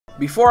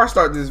Before I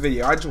start this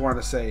video, I just want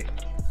to say,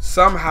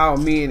 somehow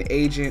me and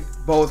Agent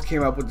both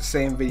came up with the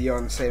same video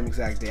on the same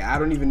exact day. I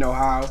don't even know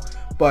how,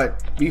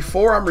 but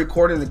before I'm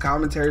recording the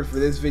commentary for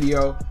this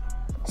video,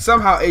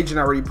 somehow Agent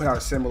already put out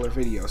a similar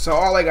video. So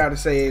all I gotta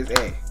say is,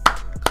 hey,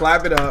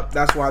 clap it up.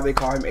 That's why they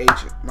call him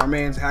Agent. My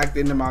man's hacked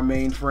into my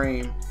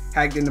mainframe,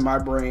 hacked into my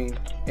brain,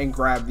 and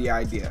grabbed the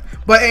idea.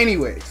 But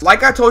anyways,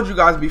 like I told you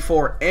guys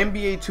before,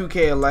 NBA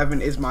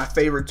 2K11 is my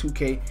favorite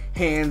 2K,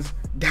 hands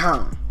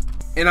down.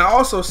 And I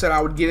also said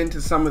I would get into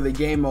some of the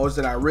game modes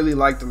that I really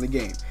liked in the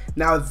game.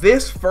 Now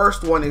this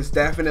first one is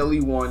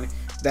definitely one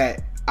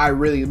that I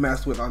really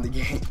messed with on the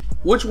game.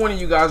 Which one of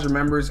you guys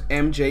remembers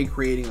MJ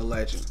creating a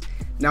legend?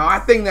 Now I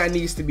think that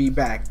needs to be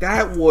back.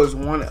 That was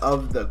one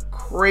of the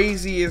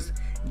craziest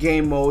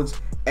game modes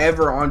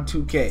ever on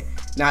 2K.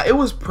 Now it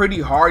was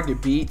pretty hard to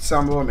beat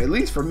some of them, at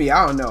least for me.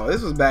 I don't know.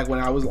 This was back when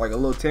I was like a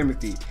little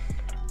Timothy.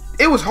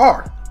 It was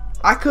hard.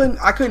 I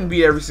couldn't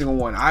beat every single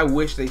one. I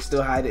wish they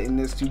still had it in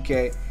this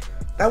 2K.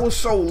 That was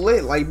so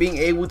lit, like being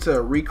able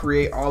to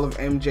recreate all of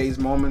MJ's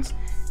moments.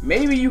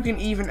 Maybe you can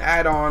even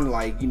add on,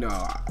 like, you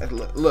know,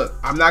 look,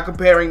 I'm not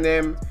comparing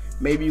them.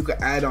 Maybe you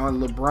could add on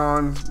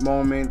LeBron's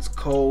moments,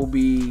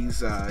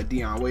 Kobe's,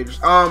 Deion Waiters.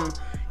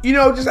 You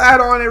know, just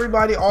add on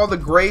everybody, all the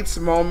greats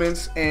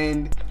moments,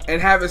 and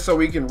have it so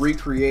we can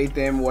recreate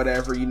them,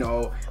 whatever, you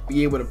know,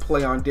 be able to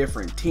play on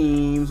different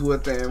teams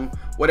with them,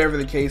 whatever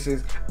the case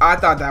is. I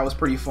thought that was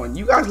pretty fun.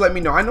 You guys let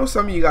me know. I know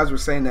some of you guys were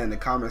saying that in the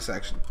comment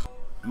section.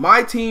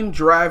 My team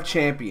draft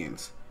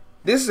champions.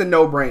 This is a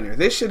no-brainer.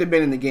 This should have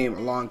been in the game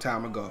a long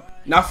time ago.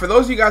 Now, for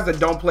those of you guys that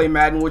don't play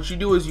Madden, what you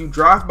do is you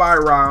draft by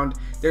round.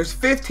 There's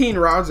 15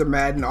 rounds of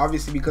Madden,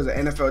 obviously because the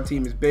NFL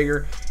team is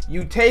bigger.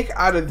 You take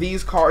out of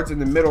these cards in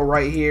the middle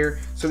right here.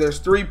 So there's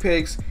 3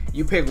 picks.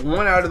 You pick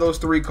one out of those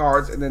 3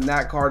 cards, and then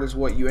that card is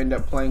what you end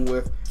up playing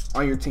with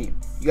on your team.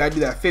 You gotta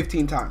do that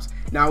 15 times.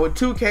 Now with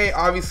 2K,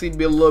 obviously it'd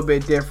be a little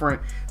bit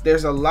different.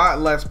 There's a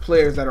lot less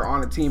players that are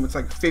on a team. It's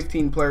like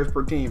 15 players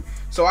per team.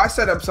 So I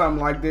set up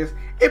something like this.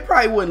 It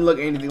probably wouldn't look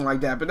anything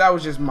like that, but that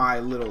was just my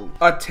little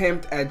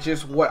attempt at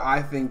just what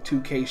I think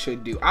 2K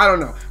should do. I don't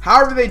know.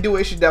 However they do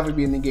it, it should definitely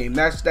be in the game.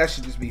 That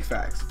should just be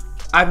facts.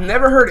 I've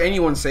never heard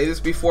anyone say this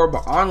before,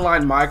 but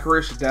online my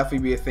career should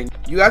definitely be a thing.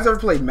 You guys ever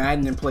played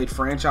Madden and played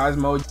franchise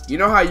mode? You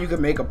know how you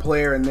can make a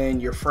player and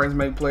then your friends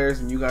make players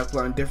and you guys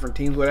play on different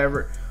teams,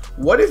 whatever?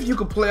 What if you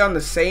could play on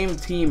the same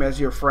team as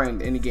your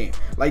friend in the game?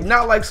 Like,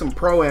 not like some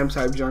pro-am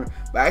type junk,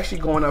 but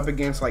actually going up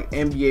against like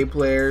NBA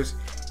players,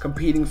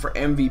 competing for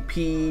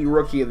MVP,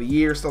 Rookie of the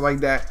Year, stuff like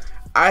that.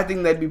 I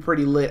think that'd be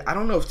pretty lit. I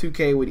don't know if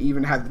 2K would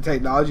even have the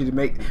technology to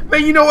make.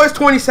 Man, you know what? It's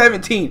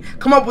 2017.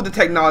 Come up with the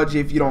technology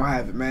if you don't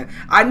have it, man.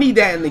 I need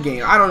that in the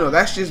game. I don't know.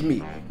 That's just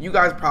me. You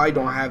guys probably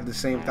don't have the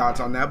same thoughts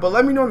on that, but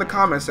let me know in the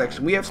comment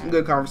section. We have some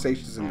good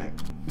conversations in there.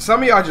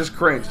 Some of y'all just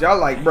cringe. Y'all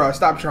like, bro,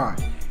 stop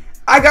trying.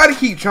 I gotta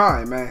keep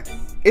trying, man.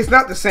 It's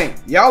not the same.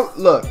 Y'all,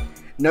 look,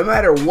 no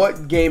matter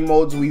what game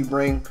modes we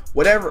bring,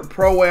 whatever,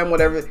 pro-am,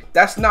 whatever,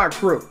 that's not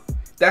crew.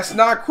 That's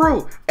not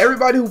crew.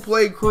 Everybody who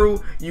played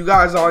crew, you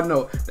guys all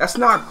know, that's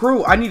not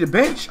crew. I need a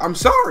bench. I'm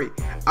sorry,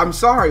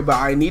 but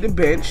I need a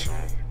bench.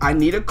 I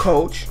need a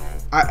coach.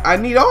 I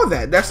need all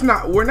that. That's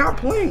not, we're not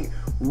playing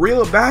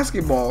real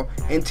basketball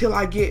until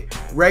I get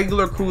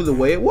regular crew the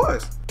way it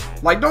was.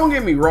 Like, don't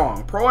get me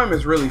wrong, pro-am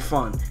is really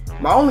fun.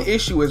 My only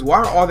issue is, why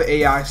are all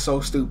the AIs so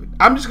stupid?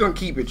 I'm just gonna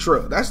keep it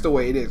true. That's the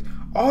way it is.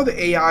 All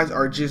the AIs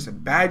are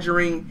just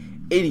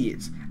badgering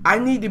idiots. I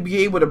need to be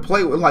able to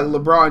play with like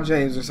LeBron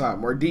James or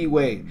something, or D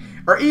Wade.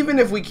 Or even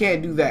if we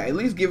can't do that, at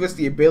least give us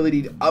the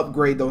ability to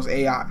upgrade those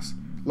AIs.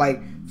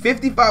 Like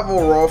 55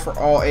 overall for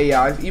all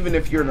AIs, even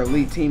if you're an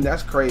elite team,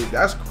 that's crazy.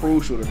 That's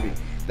crucial to me.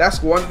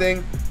 That's one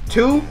thing.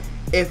 2,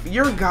 if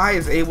your guy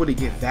is able to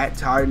get that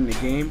tired in the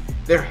game,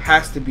 there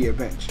has to be a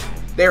bench.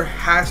 There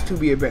has to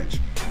be a bench.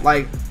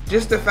 Like,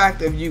 just the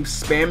fact of you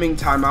spamming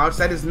timeouts,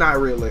 that is not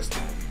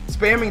realistic.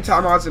 Spamming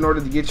timeouts in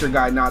order to get your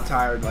guy not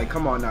tired, like,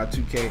 come on now,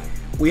 2K.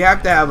 We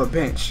have to have a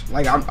bench.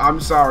 Like, I'm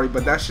sorry,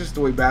 but that's just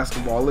the way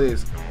basketball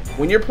is.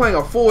 When you're playing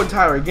a full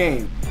entire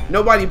game,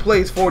 nobody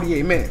plays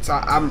 48 minutes.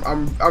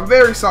 I'm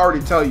very sorry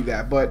to tell you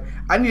that, but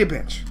I need a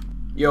bench.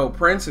 Yo,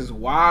 Prince is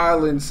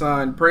wildin',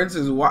 son. Prince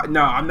is wild.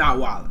 No, I'm not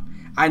wildin'.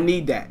 I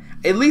need that.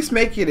 At least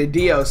make it a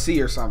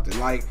DLC or something.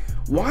 Like,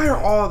 why are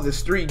all the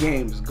street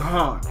games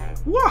gone?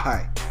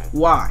 Why?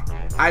 Why?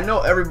 I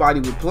know everybody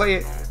would play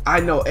it. I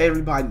know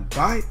everybody would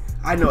buy it.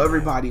 I know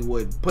everybody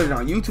would put it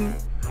on YouTube.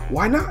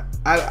 Why not?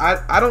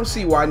 I don't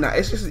see why not.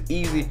 It's just an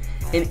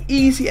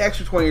easy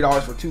extra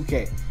 $20 for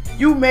 2K.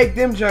 You make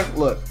them just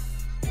look.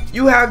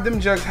 You have them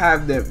just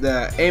have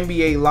the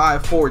NBA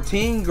Live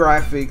 14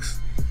 graphics,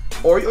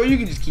 or you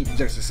can just keep it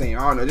just the same.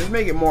 I don't know. Just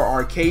make it more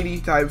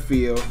arcadey type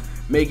feel.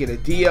 Make it a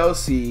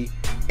DLC,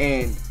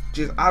 and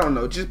just, I don't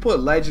know, just put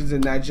legends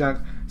in that junk.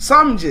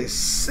 Something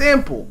just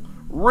simple,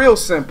 real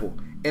simple,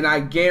 and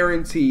I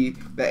guarantee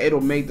that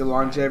it'll make the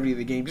longevity of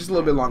the game just a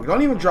little bit longer.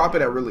 Don't even drop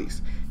it at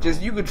release.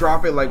 Just, you could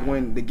drop it like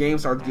when the game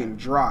starts getting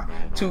dry.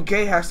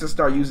 2K has to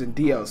start using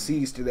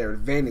DLCs to their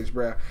advantage,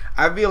 bro.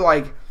 I feel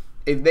like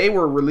if they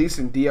were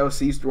releasing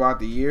DLCs throughout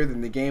the year,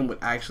 then the game would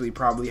actually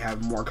probably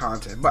have more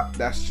content. But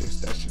that's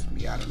just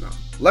me. I don't know.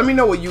 Let me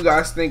know what you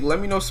guys think. Let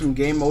me know some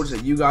game modes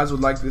that you guys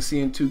would like to see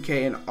in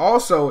 2K. And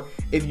also,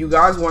 if you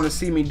guys want to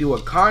see me do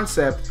a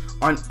concept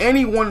on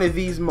any one of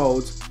these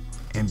modes,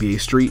 NBA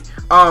Street,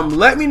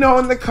 let me know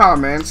in the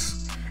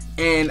comments,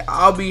 and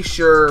I'll be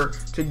sure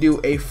to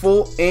do a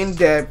full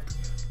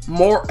in-depth,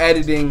 more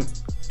editing,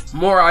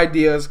 more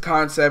ideas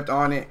concept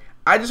on it.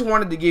 I just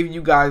wanted to give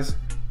you guys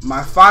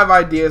my 5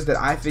 ideas that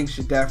I think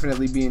should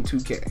definitely be in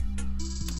 2K.